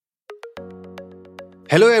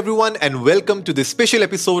Hello, everyone, and welcome to this special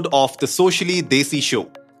episode of the Socially Desi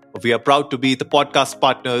Show. We are proud to be the podcast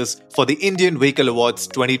partners for the Indian Vehicle Awards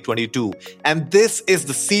 2022. And this is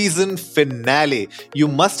the season finale. You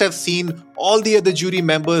must have seen all the other jury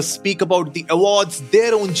members speak about the awards,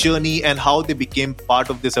 their own journey, and how they became part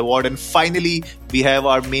of this award. And finally, we have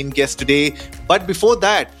our main guest today. But before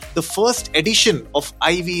that, the first edition of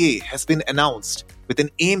IVA has been announced with an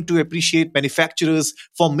aim to appreciate manufacturers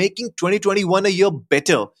for making 2021 a year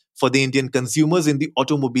better for the Indian consumers in the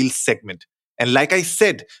automobile segment. And like I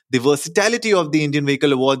said, the versatility of the Indian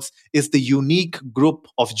Vehicle Awards is the unique group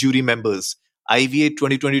of jury members. IVA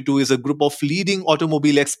 2022 is a group of leading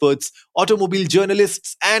automobile experts, automobile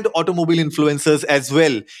journalists, and automobile influencers as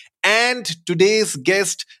well. And today's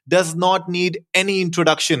guest does not need any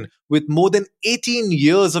introduction. With more than 18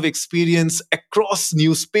 years of experience across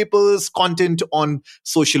newspapers, content on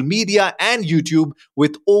social media and YouTube,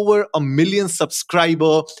 with over 1 million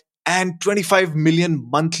subscribers and 25 million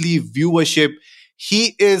monthly viewership,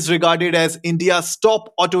 he is regarded as India's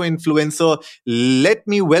top auto influencer. Let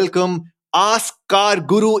me welcome Ask Car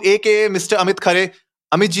Guru, aka Mr. Amit Khare.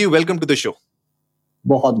 Amit ji, welcome to the show.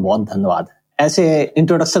 बहुत बहुत धन्यवाद. ऐसे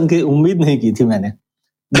introduction की उम्मीद नहीं की थी मैंने.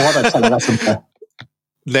 बहुत अच्छा लगा सुनकर.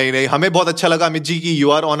 नहीं, हमें बहुत अच्छा लगा अमित जी कि you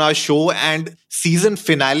are on our show and season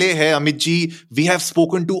finale है. Amit ji, we have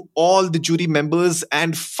spoken to all the jury members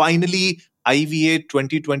and finally IVA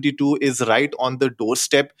 2022 is right on the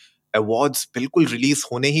doorstep. Awards बिल्कुल रिलीज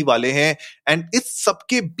होने ही वाले हैं. एंड इस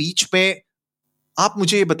सबके बीच में आप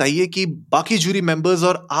मुझे ये बताइए कि बाकी जूरी मेंबर्स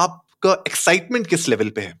और आपका एक्साइटमेंट किस लेवल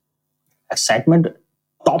पे है? एक्साइटमेंट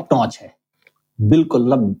टॉप नॉच है.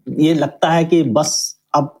 बिल्कुल. ये लगता है कि बस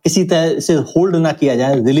अब किसी तरह से होल्ड ना किया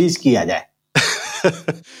जाए, रिलीज किया जाए.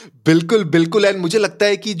 बिल्कुल. एंड मुझे लगता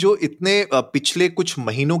है कि जो इतने पिछले कुछ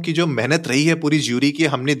महीनों की जो मेहनत रही है पूरी ज्यूरी की,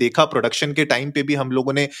 हमने देखा प्रोडक्शन के टाइम पे भी हम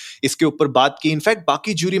लोगों ने इसके ऊपर बात की. इनफैक्ट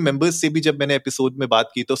बाकी ज्यूरी मेंबर्स से भी जब मैंने एपिसोड में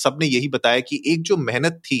बात की तो सबने यही बताया कि एक जो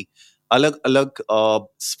मेहनत थी अलग अलग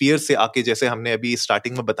स्फीयर से आके, जैसे हमने अभी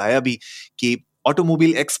स्टार्टिंग में बताया भी कि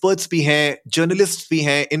ऑटोमोबाइल एक्सपर्ट्स भी हैं, जर्नलिस्ट भी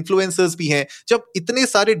हैं, इन्फ्लुएंसर्स भी हैं. जब इतने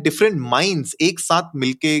सारे डिफरेंट माइंड्स एक साथ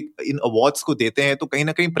मिलके इन अवार्ड्स को देते हैं तो कहीं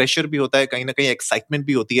ना कहीं प्रेशर भी होता है, कहीं ना कहीं एक्साइटमेंट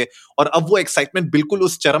भी होती है. और अब वो एक्साइटमेंट बिल्कुल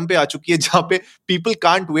उस चरम पे आ चुकी है जहां पे people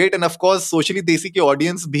can't wait. And of course socially Desi की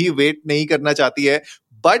ऑडियंस भी वेट नहीं करना चाहती है.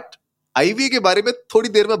 बट आईवी के बारे में थोड़ी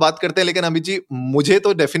देर में बात करते हैं. लेकिन अमित जी, मुझे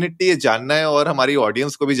तो डेफिनेटली ये जानना है और हमारी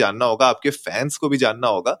ऑडियंस को भी जानना होगा, आपके फैंस को भी जानना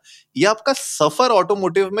होगा, ये आपका सफर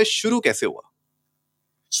ऑटोमोटिव में शुरू कैसे हुआ?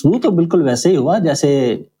 शुरू तो बिल्कुल वैसे ही हुआ जैसे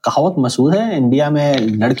कहावत मशहूर है, इंडिया में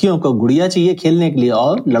लड़कियों को गुड़िया चाहिए खेलने के लिए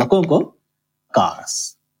और लड़कों को कार्स.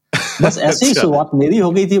 बस ऐसे ही शुरुआत मेरी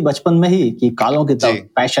हो गई थी बचपन में ही कि कारों की तरफ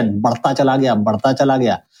पैशन बढ़ता चला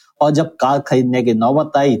गया. और जब कार खरीदने की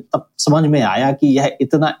नौबत आई तब समझ में आया कि यह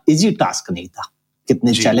इतना इजी टास्क नहीं था.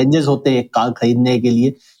 कितने चैलेंजेस होते हैं कार खरीदने के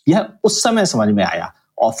लिए, यह उस समय समझ में आया.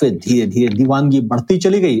 और फिर धीरे धीरे दीवानगी बढ़ती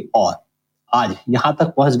चली गई और आज यहाँ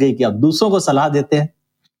तक पहुंच गई कि अब दूसरों को सलाह देते हैं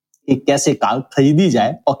कि कैसे कार खरीदी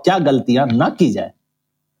जाए और क्या गलतियां ना की जाए.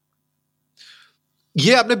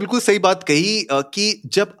 ये आपने बिल्कुल सही बात कही कि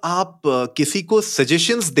जब आप किसी को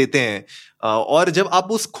सजेशंस देते हैं और जब आप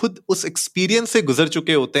खुद उस एक्सपीरियंस से गुजर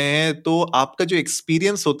चुके होते हैं तो आपका जो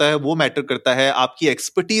एक्सपीरियंस होता है वो मैटर करता है, आपकी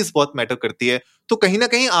एक्सपर्टीज बहुत मैटर करती है. तो कहीं ना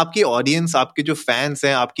कहीं आपकी ऑडियंस, आपके जो फैंस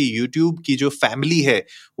हैं, आपकी यूट्यूब की जो फैमिली है,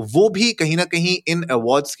 वो भी कहीं ना कहीं इन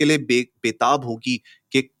अवार्ड्स के लिए बेताब होगी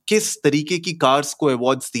कि किस तरीके की कार्स को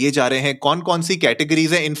अवार्ड्स दिए जा रहे हैं, कौन कौन सी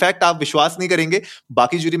कैटेगरीज हैं. इनफैक्ट आप विश्वास नहीं करेंगे,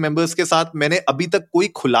 बाकी जूरी मेंबर्स के साथ मैंने अभी तक कोई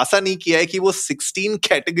खुलासा नहीं किया है कि वो 16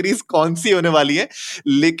 कैटेगरीज कौन सी होने वाली है.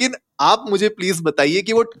 लेकिन आप मुझे प्लीज बताइए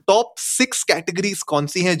कि वो टॉप 6 कैटेगरीज कौन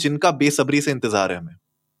सी हैं जिनका बेसब्री से इंतजार है हमें.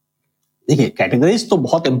 देखिए, कैटेगरीज तो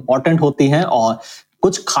बहुत इंपॉर्टेंट होती हैं और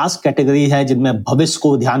कुछ खास कैटेगरी है जिनमें भविष्य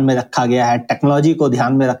को ध्यान में रखा गया है, टेक्नोलॉजी को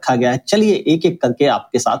ध्यान में रखा गया है. चलिए एक एक करके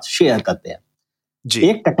आपके साथ शेयर करते हैं.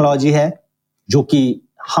 एक टेक्नोलॉजी है जो कि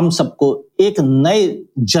हम सबको एक नए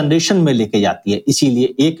जनरेशन में लेके जाती है,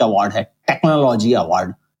 इसीलिए एक अवार्ड है टेक्नोलॉजी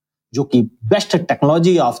अवार्ड, जो कि best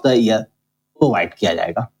technology of the year provide किया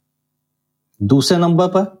जाएगा. दूसरे नंबर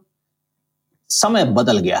पर समय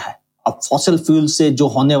बदल गया है. अब फॉसिल फ्यूल से जो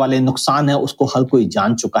होने वाले नुकसान है उसको हर कोई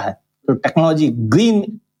जान चुका है. तो टेक्नोलॉजी ग्रीन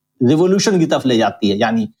रिवॉल्यूशन की तरफ ले जाती है,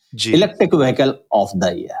 यानी electric vehicle of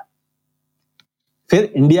the year.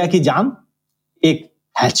 फिर इंडिया की जान एक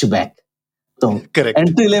हैचबैक, तो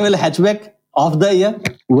entry level hatchback of the year,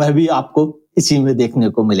 वह भी आपको इसी में देखने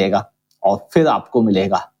को मिलेगा. और फिर आपको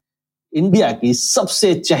मिलेगा इंडिया की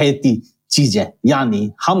सबसे चहेती चीजें,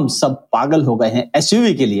 यानी हम सब पागल हो गए हैं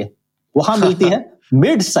एसयूवी के लिए. वहां मिलती है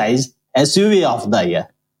mid size SUV of the year.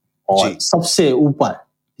 और जी सबसे ऊपर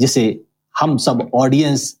जिसे हम सब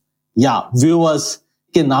ऑडियंस या व्यूअर्स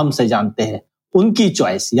के नाम से जानते हैं, उनकी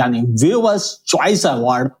चॉइस यानी व्यूअर्स चॉइस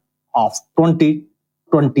अवार्ड ऑफ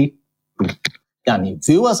 2022, यानी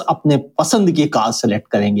व्यूअर्स अपने पसंद की कार सेलेक्ट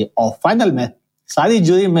करेंगे और फाइनल में सारी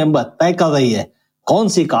जूरी मेंबर तय कर रही है कौन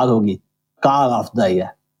सी कार होगी कार ऑफ द ईयर।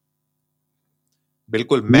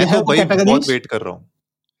 बिल्कुल, ये मैं है तो वो भाई बहुत कैटेगरीज। वेट कर रहा हूँ।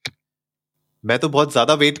 मैं तो बहुत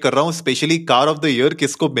ज्यादा वेट कर रहा हूँ, specially car of the year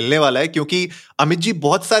किसको मिलने वाला है, क्योंकि अमित जी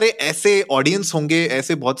बहुत सारे ऐसे ऑडियंस होंगे,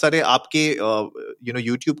 ऐसे बहुत सारे आपके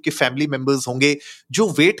यूट्यूब के फैमिली मेंबर्स होंगे जो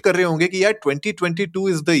वेट कर रहे होंगे कि यार 2022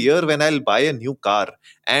 is the year when I will buy a new car.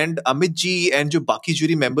 And Amit ji and जो बाकी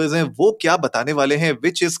जूरी मेंबर्स हैं वो क्या बताने वाले हैं,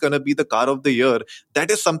 which is gonna be the car of the year,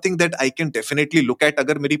 that is something that I can definitely look at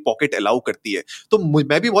अगर मेरी पॉकेट अलाउ करती है। तो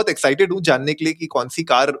मैं भी बहुत एक्साइटेड हूँ जानने के लिए कि कौन सी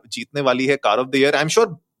कार जीतने वाली है car of the year. I am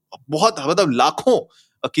sure बहुत मतलब लाखों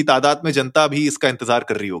की तादाद में जनता भी इसका इंतजार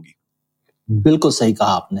कर रही होगी। बिल्कुल सही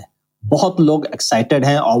कहा आपने, बहुत लोग एक्साइटेड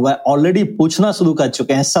हैं और वह ऑलरेडी पूछना शुरू कर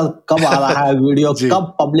चुके हैं, सर कब आ रहा है वीडियो, जी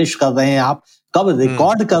कब पब्लिश कर रहे हैं आप, कब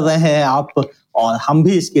रिकॉर्ड कर रहे हैं आप। और हम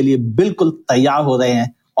भी इसके लिए बिल्कुल तैयार हो रहे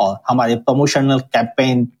हैं और हमारे प्रमोशनल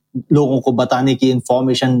कैंपेन, लोगों को बताने की,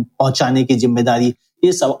 इंफॉर्मेशन पहुंचाने की जिम्मेदारी,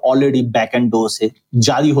 ये सब ऑलरेडी बैक एंड डोर से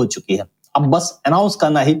जारी हो चुकी है। अब बस अनाउंस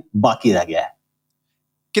करना ही बाकी रह गया है।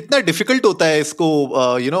 कितना डिफिकल्ट होता है इसको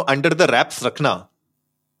अंडर द रैप्स रखना?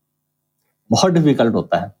 बहुत डिफिकल्ट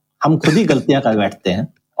होता है, हम खुद ही गलतियां कर बैठते हैं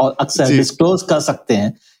और अक्सर जी डिस्क्लोज कर सकते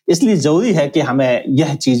हैं। इसलिए जरूरी है कि हमें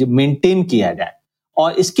यह चीज मेंटेन किया जाए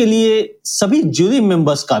और इसके लिए सभी जूरी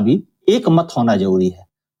मेंबर्स का भी एक मत होना जरूरी है।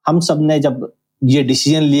 हम सब ने जब ये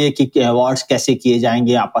डिसीजन लिए कि अवार्ड्स कैसे किए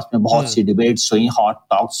जाएंगे, आपस में बहुत सी डिबेट्स हुई, हॉट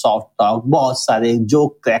टॉक, सॉफ्ट टॉक, बहुत सारे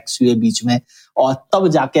जोक क्रैक्स हुए बीच में, और तब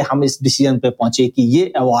जाके हम इस डिसीजन पे पहुंचे कि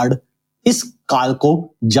ये अवार्ड इस कार को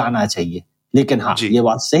जाना चाहिए। लेकिन हाँ, जी ये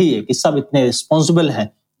बात सही है कि सब इतने रिस्पॉन्सिबल हैं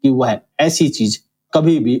कि वह ऐसी चीज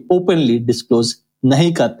कभी भी ओपनली डिस्क्लोज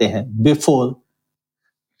नहीं करते हैं बिफोर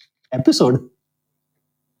एपिसोड।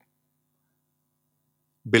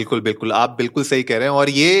 बिल्कुल बिल्कुल, आप बिल्कुल सही कह रहे हैं और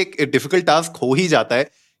ये एक डिफिकल्ट टास्क हो ही जाता है,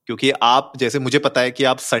 क्योंकि आप जैसे मुझे पता है कि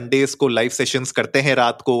आप संडेज को लाइव सेशंस करते हैं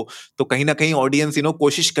रात को, तो कहीं ना कहीं ऑडियंस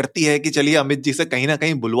कोशिश करती है कि चलिए अमित जी से कहीं ना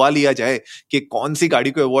कहीं बुलवा लिया जाए कि कौन सी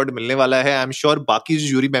गाड़ी को अवार्ड मिलने वाला है। आई एम श्योर बाकी जो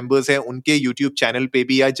जूरी मेंबर्स हैं उनके यूट्यूब चैनल पे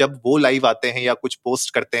भी, या जब वो लाइव आते हैं या कुछ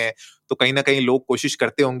पोस्ट करते हैं, तो कहीं ना कहीं लोग कोशिश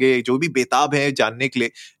करते होंगे, जो भी बेताब है जानने के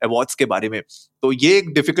लिए अवार्ड्स के बारे में। तो ये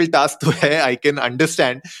एक डिफिकल्ट टास्क तो है, I can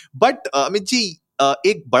understand. But Amit ji,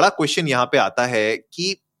 एक बड़ा क्वेश्चन यहाँ पे आता है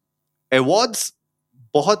कि अवार्ड्स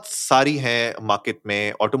बहुत सारी हैं मार्केट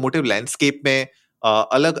में, ऑटोमोटिव लैंडस्केप में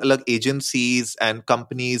अलग अलग एजेंसीज एंड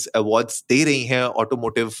कंपनीज अवार्ड्स दे रही हैं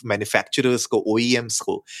ऑटोमोटिव मैन्युफैक्चरर्स को, ओईएम्स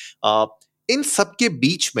को। इन सब के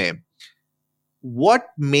बीच में व्हाट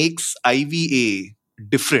मेक्स आईवीए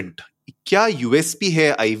डिफरेंट? क्या यूएसपी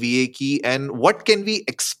है आईवीए की, and what can we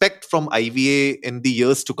expect from आईवीए in the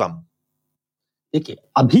years to come? देखिए,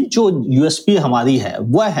 अभी जो यूएसपी हमारी है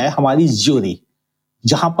वह है हमारी ज्यूरी,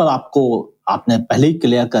 जहां पर आपने पहले ही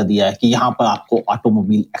क्लियर कर दिया है कि यहाँ पर आपको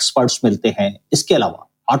ऑटोमोबाइल एक्सपर्ट्स मिलते हैं, इसके अलावा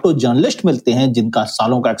ऑटो जर्नलिस्ट मिलते हैं जिनका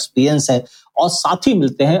सालों का एक्सपीरियंस है, और साथ ही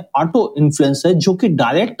मिलते हैं ऑटो इन्फ्लुएंसर जो कि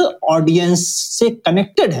डायरेक्ट ऑडियंस से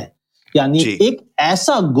कनेक्टेड है। यानी जी एक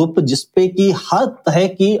ऐसा ग्रुप जिसपे कि हर तरह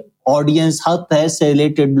की ऑडियंस, हर तरह से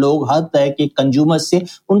रिलेटेड लोग, हर तरह के कंज्यूमर से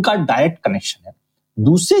उनका डायरेक्ट कनेक्शन है।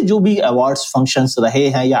 दूसरे जो भी अवार्ड्स फंक्शंस रहे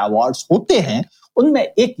हैं या अवार्ड्स होते हैं, उनमें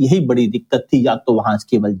एक यही बड़ी दिक्कत थी, या तो वहां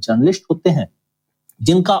केवल जर्नलिस्ट होते हैं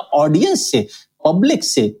जिनका ऑडियंस से, पब्लिक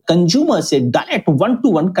से, कंज्यूमर से direct one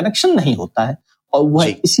two one connection नहीं होता है, और वह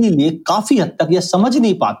जी इसीलिए काफी हद तक यह समझ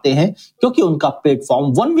नहीं पाते हैं क्योंकि उनका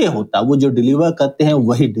प्लेटफॉर्म वन वे होता है, वो जो डिलीवर करते हैं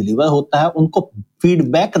वही डिलीवर होता है, उनको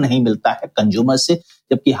फीडबैक नहीं मिलता है कंज्यूमर से।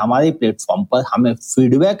 जबकि हमारे प्लेटफॉर्म पर हमें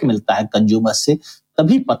फीडबैक मिलता है कंज्यूमर से,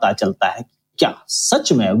 तभी पता चलता है क्या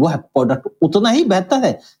सच में वह प्रोडक्ट उतना ही बेहतर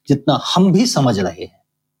है जितना हम भी समझ रहे हैं।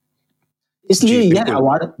 इसलिए जी यह बिल्कुल।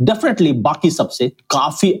 अवार्ड डेफिनेटली बाकी सबसे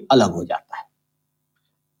काफी अलग हो जाता है।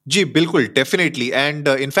 जी बिल्कुल, definitely. And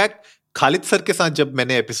in fact Khalid sir के साथ जब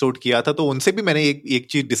मैंने एपिसोड किया था तो उनसे भी मैंने एक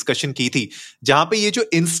चीज डिस्कशन की थी, जहां पे ये जो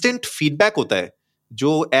इंस्टेंट फीडबैक होता है जो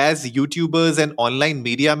as YouTubers and online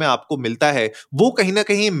media में आपको मिलता है, वो कहीं ना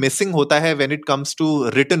कहीं मिसिंग होता है when it comes to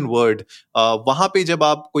written word. वहां पे जब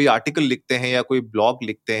आप कोई आर्टिकल लिखते हैं या कोई ब्लॉग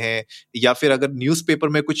लिखते हैं, या फिर अगर न्यूज़पेपर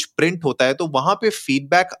में कुछ प्रिंट होता है, तो वहां पे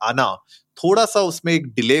फीडबैक आना थोड़ा सा उसमें एक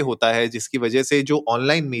डिले होता है, जिसकी वजह से जो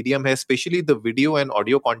ऑनलाइन मीडियम है, specially the video and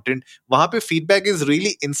audio content, वहां पे feedback is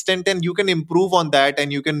really instant and you can improve on that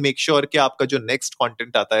and you can make sure कि आपका जो नेक्स्ट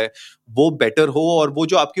कंटेंट आता है वो बेटर हो और वो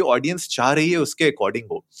जो आपकी ऑडियंस चाह रही है उसके अकॉर्डिंग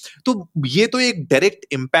हो। तो ये तो एक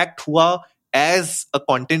डायरेक्ट इम्पैक्ट हुआ as a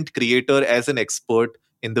content creator, as an expert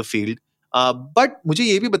in the field. But मुझे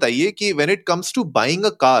ये भी बताइए कि when it comes to buying a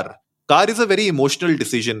car is a very emotional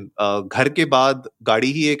decision. घर के बाद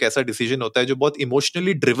गाड़ी ही एक ऐसा डिसीजन होता है जो बहुत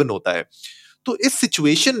इमोशनली ड्रिवन होता है। तो इस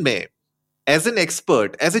सिचुएशन में as an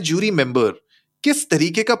expert, as a jury member, किस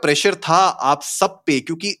तरीके का प्रेशर था आप सब पे?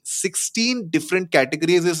 क्योंकि 16 different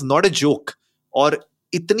categories is not a joke, और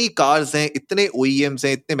इतनी कार्स हैं, इतने ओईएम्स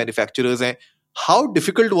हैं, इतने मैन्युफैक्चरर्स हैं। How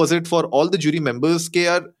difficult was it for all the jury members के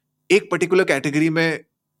यार एक पर्टिकुलर कैटेगरी में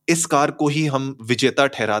इस कार को ही हम विजेता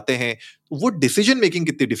ठहराते हैं? वो डिसीजन मेकिंग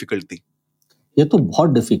कितनी डिफिकल्ट थी? ये तो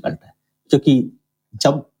बहुत डिफिकल्ट है, क्योंकि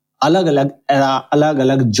जब अलग अलग एरा, अलग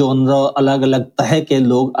अलग जोनर, अलग अलग तरह के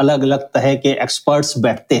लोग, अलग अलग तरह के एक्सपर्ट्स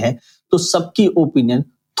बैठते हैं, तो सबकी ओपिनियन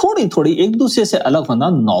थोड़ी थोड़ी एक दूसरे से अलग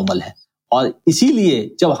होना नॉर्मल है। और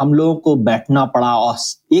इसीलिए जब हम लोगों को बैठना पड़ा और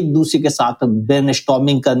एक दूसरे के साथ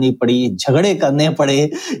ब्रेनस्टॉर्मिंग करनी पड़ी, झगड़े करने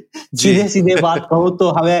पड़े, सीधे सीधे बात कहूं तो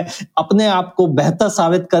हमें अपने आप को बेहतर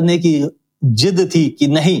साबित करने की जिद थी कि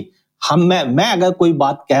नहीं, मैं अगर कोई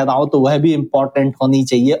बात कह रहा हूं तो वह भी इंपॉर्टेंट होनी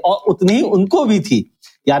चाहिए, और उतनी ही उनको भी थी।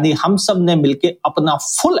 यानी हम सब ने मिलके अपना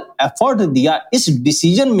फुल एफर्ट दिया इस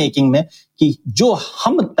डिसीजन मेकिंग में कि जो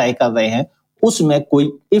हम तय कर रहे हैं उसमें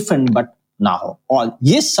कोई इफ एंड बट ना हो। और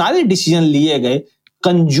ये सारे डिसीजन लिए गए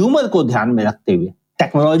कंज्यूमर को ध्यान में रखते हुए,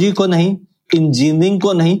 टेक्नोलॉजी को नहीं, इंजीनियरिंग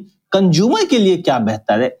को नहीं, कंज्यूमर के लिए क्या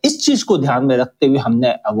बेहतर है, इस चीज को ध्यान में रखते हुए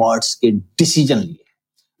हमने अवार्ड्स के डिसीजन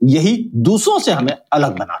लिए। यही दूसरों से हमें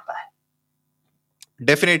अलग बनाता है।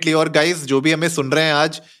 डेफिनेटली। और गाइस, जो भी हमें सुन रहे हैं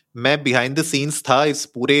आज, मैं बिहाइंड द सीन्स था इस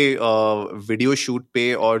पूरे वीडियो शूट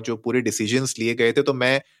पे, और जो पूरे डिसीजंस लिए गए थे, तो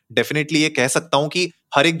मैं डेफिनेटली ये कह सकता हूं कि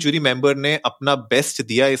हर एक जूरी मेंबर ने अपना बेस्ट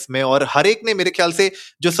दिया इसमें, और हर एक ने, मेरे ख्याल से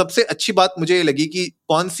जो सबसे अच्छी बात मुझे ये लगी कि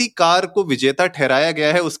कौन सी कार को विजेता ठहराया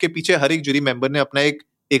गया है उसके पीछे हर एक जूरी मेंबर ने अपना एक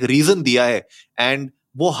रीजन दिया है। एंड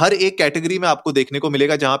वो हर एक कैटेगरी में आपको देखने को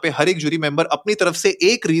मिलेगा जहां पे हर एक जूरी मेंबर अपनी तरफ से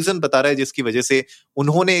एक रीजन बता रहा है जिसकी वजह से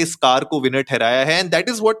उन्होंने इस कार को विनर ठहराया है। And that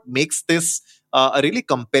is what makes this a really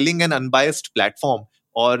compelling and unbiased platform.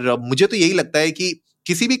 और मुझे तो यही लगता है कि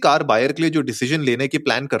किसी भी कार बायर के लिए जो डिसीजन लेने की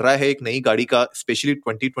प्लान कर रहा है एक नई गाड़ी का, स्पेशली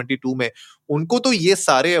 2022 में, उनको तो ये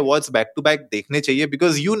सारे अवार्ड्स बैक टू बैक देखने चाहिए,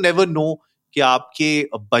 बिकॉज यू नेवर नो कि आपके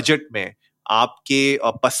बजट में, आपके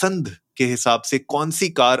पसंद के हिसाब से कौन सी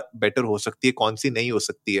कार बेटर हो सकती है, कौन सी नहीं हो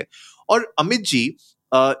सकती है। और अमित जी,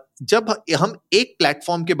 जब हम एक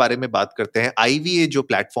प्लेटफॉर्म के बारे में बात करते हैं, आईवीए जो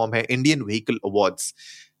प्लेटफॉर्म है, इंडियन व्हीकल अवार्ड्स,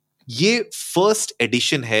 ये फर्स्ट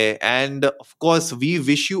एडिशन है, and of course we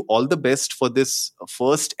wish you all the best for this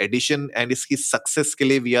first edition, and इसकी सक्सेस के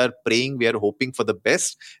लिए we are praying, we are hoping for the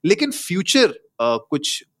best. लेकिन फ्यूचर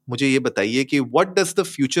कुछ मुझे ये बताइए कि what does the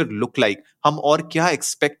future look like? हम और क्या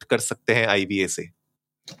एक्सपेक्ट कर सकते हैं आईवीए से?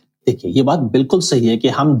 देखिए, ये बात बिल्कुल सही है कि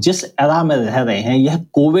हम जिस एरा में रह रहे हैं यह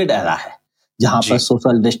कोविड एरा है, जहां पर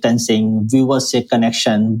सोशल डिस्टेंसिंग, व्यूअर्स से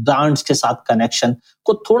कनेक्शन, ब्रांड्स के साथ कनेक्शन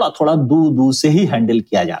को थोड़ा थोड़ा दूर दूर से ही हैंडल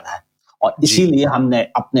किया जा रहा है। और इसीलिए हमने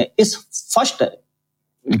अपने इस फर्स्ट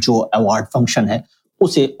जो अवार्ड फंक्शन है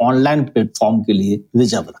उसे ऑनलाइन प्लेटफॉर्म के लिए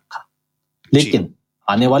रिजर्व रखा। लेकिन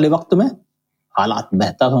आने वाले वक्त में हालात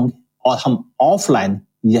बेहतर होंगे और हम ऑफलाइन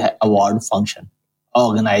यह अवार्ड फंक्शन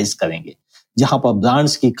ऑर्गेनाइज करेंगे, जहां पर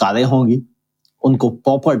ब्रांड्स की कारें होंगी, उनको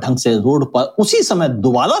प्रॉपर ढंग से रोड पर उसी समय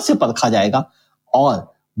दोबारा से परखा जाएगा,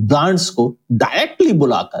 और ब्रांड्स को डायरेक्टली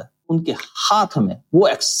बुलाकर उनके हाथ में वो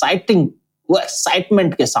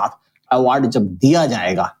एक्साइटमेंट के साथ अवार्ड जब दिया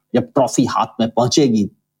जाएगा, जब ट्रॉफी हाथ में पहुंचेगी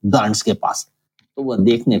ब्रांड्स के पास, तो वह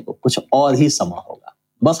देखने को कुछ और ही समा होगा।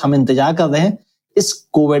 बस हम इंतजार कर रहे हैं इस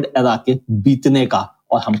कोविड एरा के बीतने का,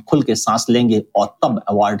 और हम खुल के सांस लेंगे, और तब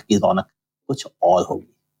अवार्ड की रौनक कुछ और होगी।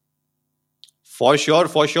 For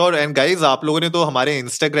sure. एंड गाइज, आप लोगों ने तो हमारे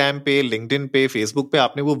इंस्टाग्राम पे, लिंक्डइन पे, फेसबुक पे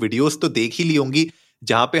आपने वो वीडियोस तो देख ही ली होंगी,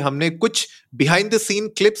 जहां पे हमने कुछ बिहाइंड द सीन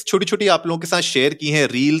क्लिप्स छोटी छोटी आप लोगों के साथ शेयर की हैं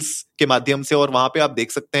रील्स के माध्यम से, और वहां पे आप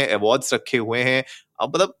देख सकते हैं अवार्ड्स रखे हुए हैं। अब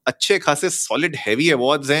मतलब अच्छे खासे सॉलिड हैवी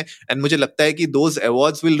अवार्ड्स हैं, एंड मुझे लगता है कि those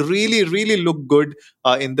awards will really really look good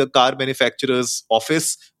in the car manufacturers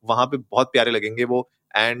office. वहां पे बहुत प्यारे लगेंगे वो,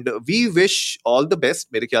 and we wish all the best.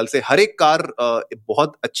 मेरे ख्याल से हर एक कार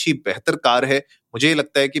बहुत अच्छी बेहतर कार है। मुझे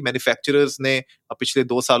लगता है कि मैन्युफैक्चरर्स ने पिछले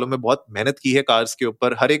 2 सालों में बहुत मेहनत की है कार्स के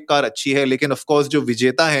ऊपर, हर एक कार अच्छी है। लेकिन ऑफ कोर्स जो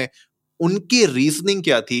विजेता हैं उनकी रीजनिंग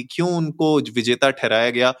क्या थी, क्यों उनको विजेता ठहराया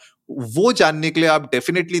गया, वो जानने के लिए आप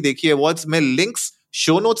डेफिनेटली देखिए अवार्ड्स में। लिंक्स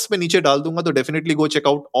शो नोट्स में नीचे डाल दूंगा, तो definitely go check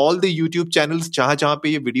out all the YouTube channels जहां पे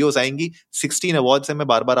ये वीडियोस आएंगी। 16 अवार्ड्स है, मैं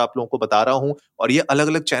बार बार आप लोगों को बता रहा हूं, और ये अलग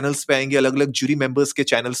अलग चैनल्स पे आएंगे, अलग अलग जूरी मेंबर्स के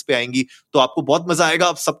चैनल्स पे आएंगी, तो आपको बहुत मजा आएगा।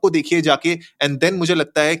 आप सबको देखिए जाके, एंड देन मुझे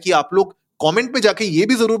लगता है कि आप लोग कमेंट में जाके ये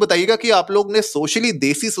भी जरूर बताइएगा कि आप लोग ने सोशली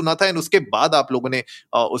देसी सुना था एंड उसके बाद आप लोगों ने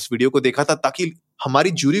उस वीडियो को देखा था, ताकि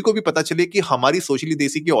हमारी जूरी को भी पता चले कि हमारी सोशली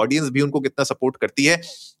देसी की ऑडियंस भी उनको कितना सपोर्ट करती है।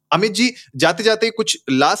 अमित जी, जाते जाते कुछ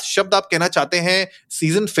लास्ट शब्द आप कहना चाहते हैं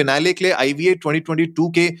सीजन फिनाले के लिए IVA 2022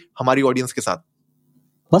 के हमारी ऑडियंस के साथ?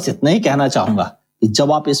 बस इतना ही कहना चाहूंगा कि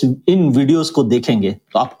जब आप इन वीडियोस को देखेंगे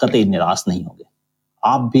तो आप कतई निराश नहीं होंगे।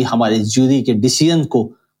 आप भी हमारे जूरी के डिसीजन को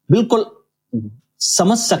बिल्कुल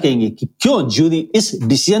समझ सकेंगे कि क्यों जूरी इस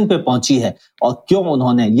डिसीजन पे पहुंची है और क्यों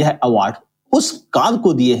उन्होंने यह अवार्ड उस कार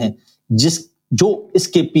को दिए हैं जो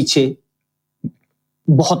इसके पीछे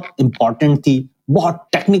बहुत इंपॉर्टेंट थी, बहुत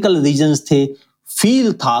टेक्निकल रीजंस थे,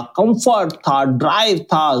 फील था, कंफर्ट था, ड्राइव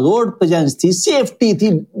था, रोड प्रेजेंस थी, सेफ्टी थी,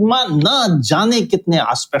 ना जाने कितने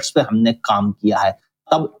एस्पेक्ट्स पे हमने काम किया है,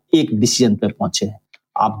 तब एक डिसीजन पे पहुंचे हैं।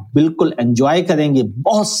 आप बिल्कुल एंजॉय करेंगे,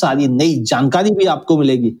 बहुत सारी नई जानकारी भी आपको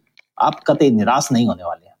मिलेगी, आप कतई निराश नहीं होने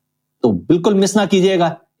वाले हैं। तो बिल्कुल मिस ना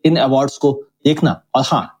कीजिएगा इन अवार्ड्स को देखना। और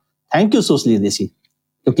हाँ, थैंक यू सोशली देसी,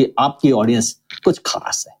 क्योंकि आपकी ऑडियंस कुछ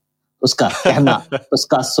खास है। उसका कहना,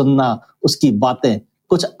 उसका सुनना, उसकी बातें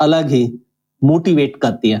कुछ अलग ही मोटिवेट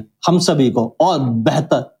करती हैं हम सभी को और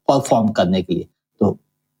बेहतर परफॉर्म करने के लिए। तो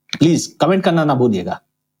प्लीज कमेंट करना ना भूलिएगा,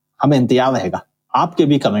 हमें इंतजार रहेगा आपके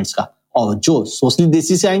भी कमेंट्स का, और जो सोशली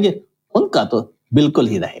देसी से आएंगे उनका तो बिल्कुल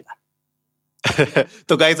ही रहेगा।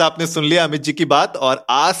 तो गाइस, आपने सुन लिया अमित जी की बात, और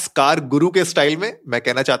आस कार गुरु के स्टाइल में मैं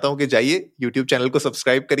कहना चाहता हूं कि जाइए YouTube चैनल को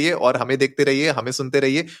सब्सक्राइब करिए और हमें देखते रहिए, हमें सुनते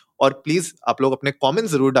रहिए, और प्लीज आप लोग अपने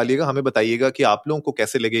कमेंट्स जरूर डालिएगा, हमें बताइएगा कि आप लोगों को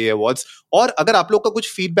कैसे लगे ये अवार्ड्स। और अगर आप लोग का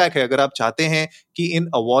कुछ फीडबैक है, अगर आप चाहते हैं कि इन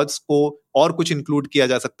अवार्ड्स को और कुछ इंक्लूड किया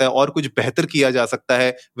जा सकता है और कुछ बेहतर किया जा सकता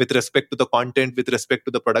है with respect to the content, with respect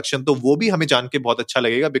to the production, तो वो भी हमें जान के बहुत अच्छा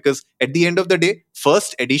लगेगा, because at the end of the day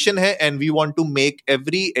first edition है and we want to make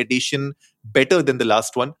every edition better than the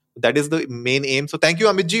last one. That is the main aim. So thank you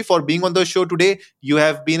Amit ji for being on the show today. You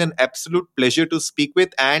have been an absolute pleasure to speak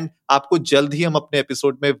with, and आपको जल्द ही हम अपने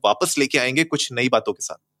episode में वापस लेके आएंगे कुछ नई बातों के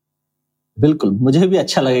साथ। बिल्कुल, मुझे भी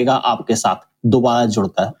अच्छा लगेगा आपके साथ दोबारा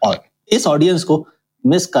जुड़कर, और इस ऑडियंस को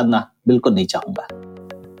मिस करना बिल्कुल नहीं चाहूंगा।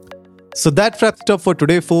 So that wraps it up for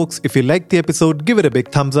today, folks. If you liked the episode, give it a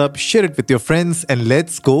big thumbs up, share it with your friends, and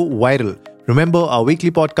let's go viral. Remember, our weekly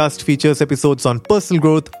podcast features episodes on personal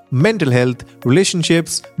growth, mental health,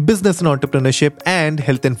 relationships, business and entrepreneurship, and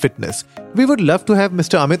health and fitness. We would love to have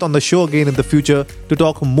Mr. Amit on the show again in the future to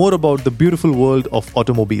talk more about the beautiful world of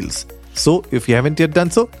automobiles. So, if you haven't yet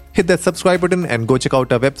done so, hit that subscribe button and go check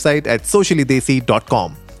out our website at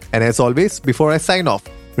sociallydesi.com. And as always, before I sign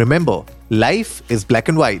off, remember, life is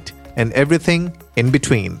black and white and everything in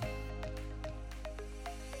between.